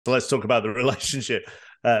So let's talk about the relationship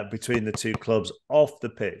between the two clubs off the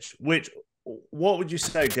pitch, which, what would you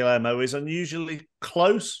say, Guillermo, is unusually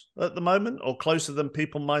close at the moment, or closer than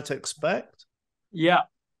people might expect? Yeah,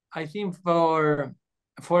 I think for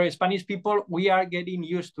Spanish people, we are getting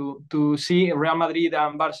used to see Real Madrid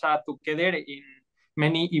and Barça together in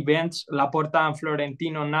many events. Laporta and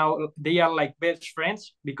Florentino now they are like best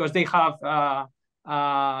friends because they have a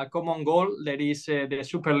common goal that is the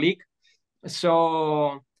Super League.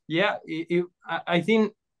 So yeah, I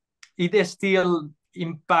think it is still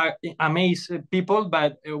impact amaze people,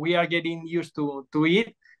 but we are getting used to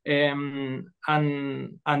it. And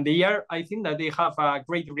they are, I think that they have a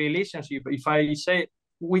great relationship. If I say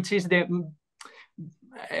which is the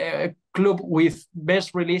club with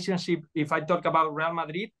best relationship, if I talk about Real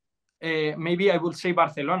Madrid, maybe I would say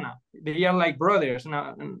Barcelona. They are like brothers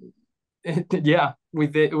now. Yeah,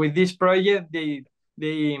 with this project, they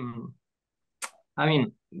I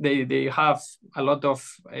mean they have a lot of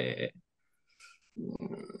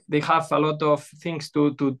they have a lot of things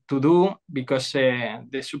to do because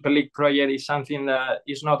the Super League project is something that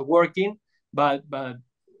is not working, but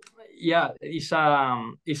yeah, it's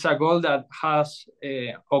a goal that has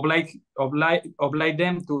obliged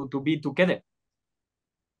them to be together.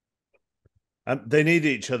 And they need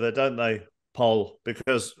each other, don't they, Paul?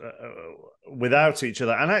 Because without each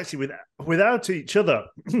other, and actually without each other,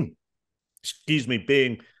 excuse me,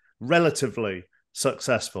 being relatively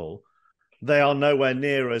successful, they are nowhere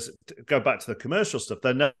near as, go back to the commercial stuff,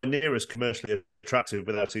 they're nowhere near as commercially attractive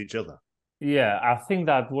without each other. Yeah, I think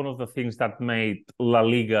that one of the things that made La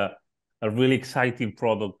Liga a really exciting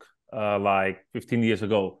product like 15 years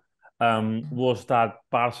ago was that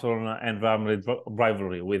Barcelona and Real Madrid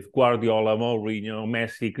rivalry with Guardiola, Mourinho,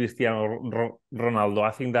 Messi, Cristiano Ronaldo.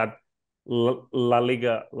 I think that La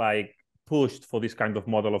Liga like pushed for this kind of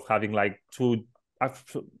model of having like two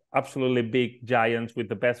absolutely big giants with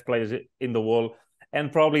the best players in the world,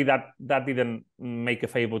 and probably that didn't make a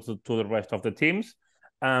favor to the rest of the teams.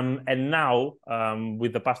 And now,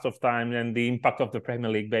 with the pass of time and the impact of the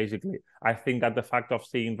Premier League, basically, I think that the fact of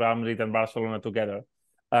seeing Real Madrid and Barcelona together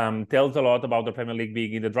tells a lot about the Premier League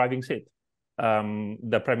being in the driving seat.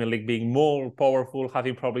 The Premier League being more powerful,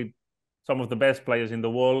 having probably some of the best players in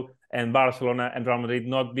the world, and Barcelona and Real Madrid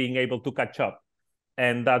not being able to catch up.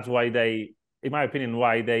 And that's why they, in my opinion,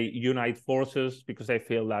 why they unite forces, because they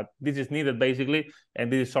feel that this is needed, basically,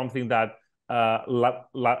 and this is something that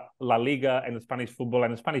La Liga and the Spanish football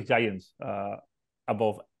and the Spanish giants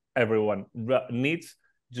above everyone needs,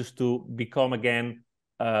 just to become again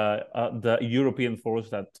the European force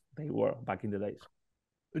that they were back in the days.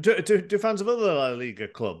 Do fans of other La Liga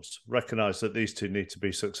clubs recognise that these two need to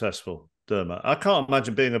be successful, Dermot? I can't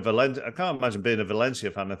imagine being a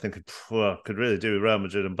Valencia fan and thinking, well, could really do with Real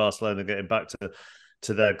Madrid and Barcelona getting back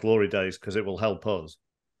to their glory days, because it will help us.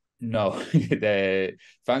 No, the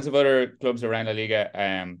fans of other clubs around La Liga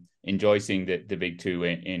enjoy seeing the big two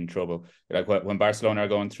in trouble. Like when Barcelona are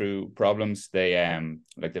going through problems, they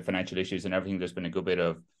like the financial issues and everything. There's been a good bit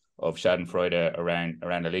of Schadenfreude around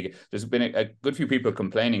La Liga. There's been a good few people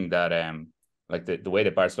complaining that like the way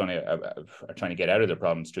that Barcelona are trying to get out of their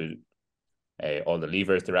problems through all the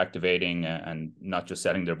levers they're activating and not just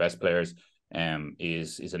selling their best players.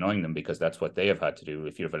 Is annoying them, because that's what they have had to do.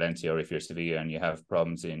 If you're Valencia or if you're Sevilla and you have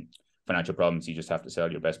financial problems, you just have to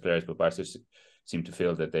sell your best players. But Barca seem to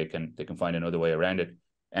feel that they can find another way around it.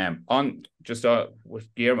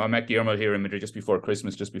 With Guillermo, I met Guillermo here in Madrid just before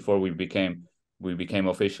Christmas, just before we became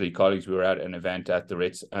officially colleagues. We were at an event at the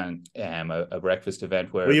Ritz, and a breakfast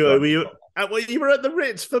event where you were at the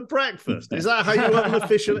Ritz for breakfast. Is that how you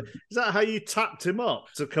unofficially? Is that how you tapped him up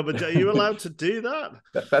to come? Are you allowed to do that?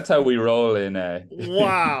 That's how we roll in.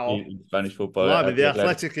 Wow, in Spanish football. The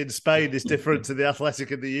Athletic in Spain is different to the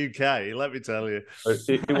Athletic in the UK. Let me tell you,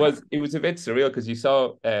 it was a bit surreal, because you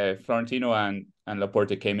saw Florentino and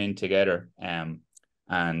Laporta came in together, and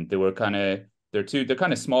they were they're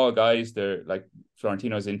kind of small guys. They're like,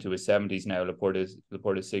 Florentino's into his 70s now,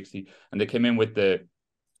 Laporta's 60, and they came in with the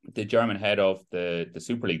German head of the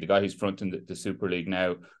Super League, the guy who's fronting the Super League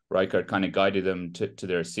now. Rijkaard kind of guided them to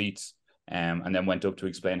their seats, and then went up to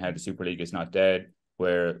explain how the Super League is not dead,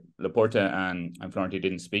 where Laporta and Florentino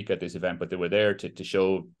didn't speak at this event, but they were there to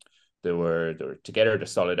show they were together, the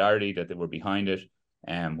solidarity that they were behind it,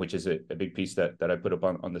 which is a big piece that I put up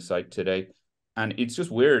on the site today. And it's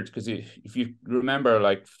just weird, because if you remember,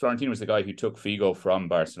 like, Florentino was the guy who took Figo from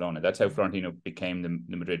Barcelona. That's how Florentino became the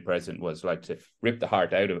Madrid president, was like to rip the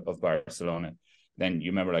heart out of Barcelona. Then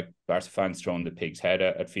you remember, like, Barca fans throwing the pig's head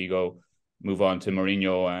at Figo. Move on to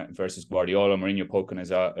Mourinho versus Guardiola. Mourinho poking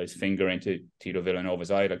his finger into Tito Villanova's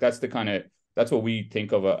eye. Like, that's the kind of that's what we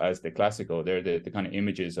think of as the Clásico. They're the kind of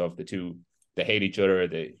images of the two. They hate each other.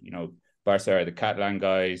 Barca are the Catalan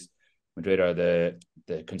guys. Madrid are the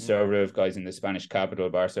conservative guys in the Spanish capital.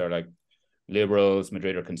 Barca are like liberals.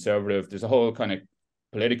 Madrid are conservative. There's a whole kind of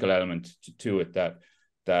political element to it that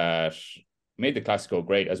made the Clásico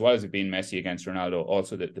great, as well as it being Messi against Ronaldo.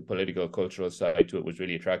 Also, the political, cultural side to it was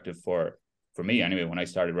really attractive for me anyway, when I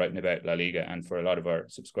started writing about La Liga, and for a lot of our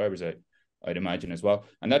subscribers, I'd imagine as well.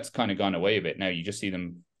 And that's kind of gone away a bit now. You just see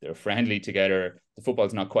them, they're friendly together. The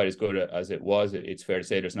football's not quite as good as it was. It's fair to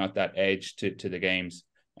say there's not that edge to the games.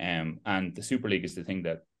 And the Super League is the thing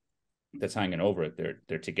that's hanging over it.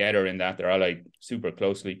 They're together in that. They're all like super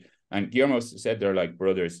closely. And Guillermo said they're like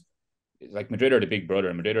brothers. Like Madrid are the big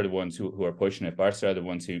brother. Madrid are the ones who are pushing it. Barca are the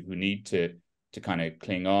ones who need to kind of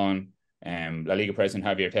cling on. La Liga president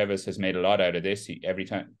Javier Tebas has made a lot out of this. Every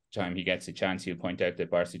time he gets a chance, he'll point out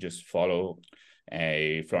that Barca just follow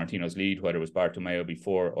Florentino's lead, whether it was Bartomeu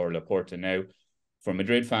before or Laporta now. For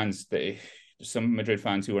Madrid fans, some Madrid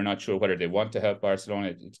fans who are not sure whether they want to help Barcelona,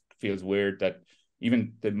 it feels weird that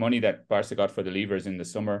even the money that Barca got for the levers in the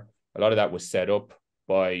summer, a lot of that was set up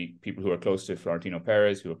by people who are close to Florentino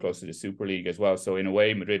Perez, who are close to the Super League as well. So in a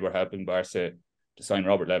way, Madrid were helping Barca to sign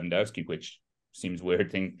Robert Lewandowski, which seems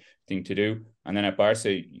weird thing to do. And then at Barca,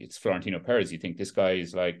 it's Florentino Perez. You think this guy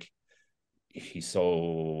is like, he's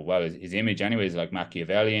so, well, his image anyway is like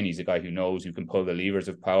Machiavellian. He's a guy who can pull the levers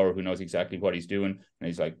of power, who knows exactly what he's doing. And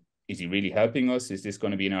he's like, is he really helping us? Is this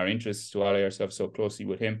going to be in our interests to ally ourselves so closely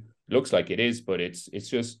with him? Looks like it is, but it's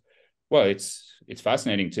just, well, it's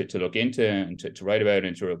fascinating to look into and to write about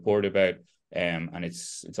and to report about. And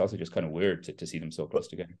it's also just kind of weird to see them so close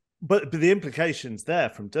together. But the implications there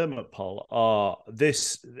from Dermot, Paul, are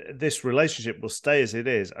this relationship will stay as it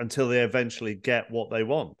is until they eventually get what they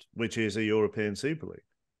want, which is a European Super League.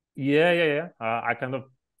 Yeah. I kind of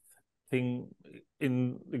think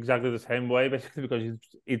in exactly the same way, basically, because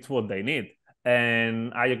it's what they need.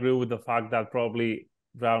 And I agree with the fact that probably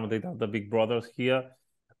Real Madrid are the big brothers here,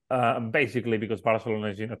 basically because Barcelona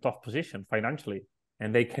is in a tough position financially,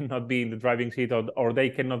 and they cannot be in the driving seat or they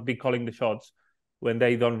cannot be calling the shots when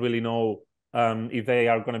they don't really know if they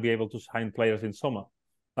are going to be able to sign players in summer.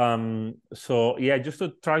 So yeah, just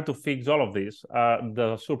to try to fix all of this,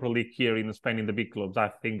 the Super League here in Spain in the big clubs,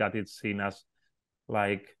 I think that it's seen as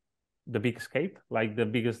like the big escape, like the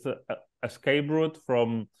biggest escape route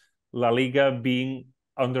from La Liga being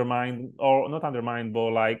undermined, or not undermined, but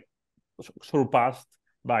like surpassed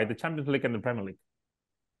by the Champions League and the Premier League.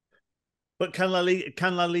 But can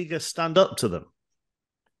La Liga stand up to them?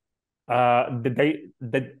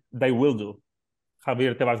 They will do.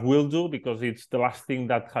 Javier Tebas will do, because it's the last thing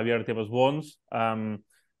that Javier Tebas wants.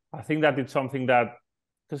 I think that it's something that,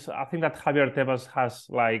 because I think that Javier Tebas has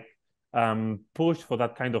like pushed for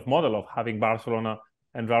that kind of model of having Barcelona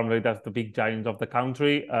and Real Madrid as the big giants of the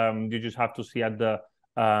country. You just have to see at the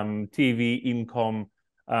TV income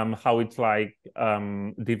how it's like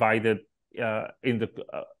divided in the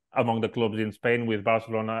among the clubs in Spain, with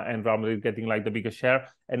Barcelona and Real Madrid getting like the biggest share.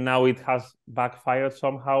 And now it has backfired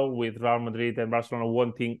somehow, with Real Madrid and Barcelona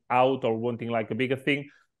wanting out or wanting like a bigger thing.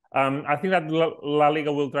 I think that La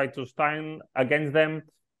Liga will try to stand against them,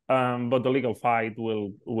 but the legal fight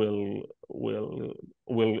will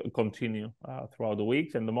continue throughout the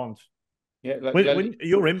weeks and the months. Yeah, when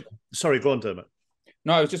you're in, sorry, go on, Dermot.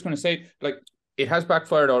 No, I was just going to say, like, it has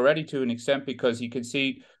backfired already to an extent, because you can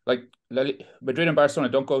see, like, Madrid and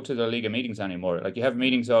Barcelona don't go to the Liga meetings anymore. Like, you have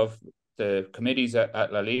meetings of the committees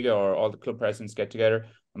at La Liga, or all the club presidents get together.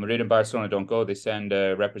 And Madrid and Barcelona don't go. They send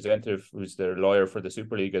a representative who's their lawyer for the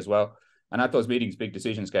Super League as well. And at those meetings, big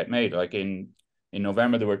decisions get made. Like in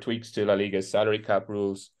November, there were tweaks to La Liga's salary cap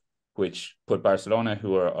rules, which put Barcelona,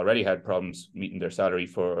 who already had problems meeting their salary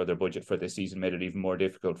or their budget for this season, made it even more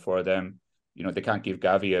difficult for them. You know, they can't give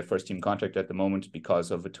Gavi a first team contract at the moment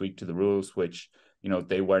because of a tweak to the rules, which, you know,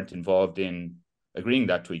 they weren't involved in agreeing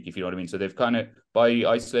that tweak, if you know what I mean. So they've kind of, by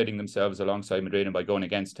isolating themselves alongside Madrid and by going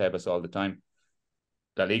against Tebas all the time,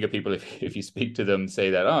 La Liga people, if you speak to them, say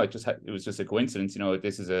that, oh, it was just a coincidence. You know,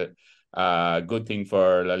 this is a good thing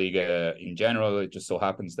for La Liga in general. It just so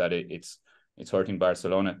happens that it's hurting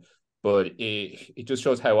Barcelona. But it just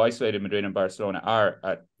shows how isolated Madrid and Barcelona are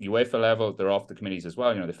at UEFA level. They're off the committees as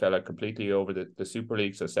well. You know, they fell out completely over the Super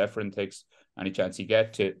League. So Seferin takes any chance he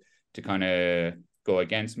get to kind of go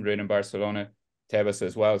against Madrid and Barcelona. Tebas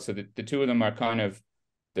as well. So the two of them are kind of,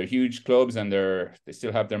 they're huge clubs, and they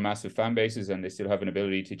still have their massive fan bases, and they still have an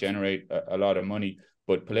ability to generate a lot of money.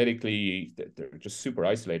 But politically, they're just super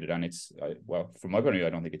isolated, and it's, well, from my point of view, I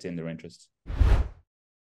don't think it's in their interests.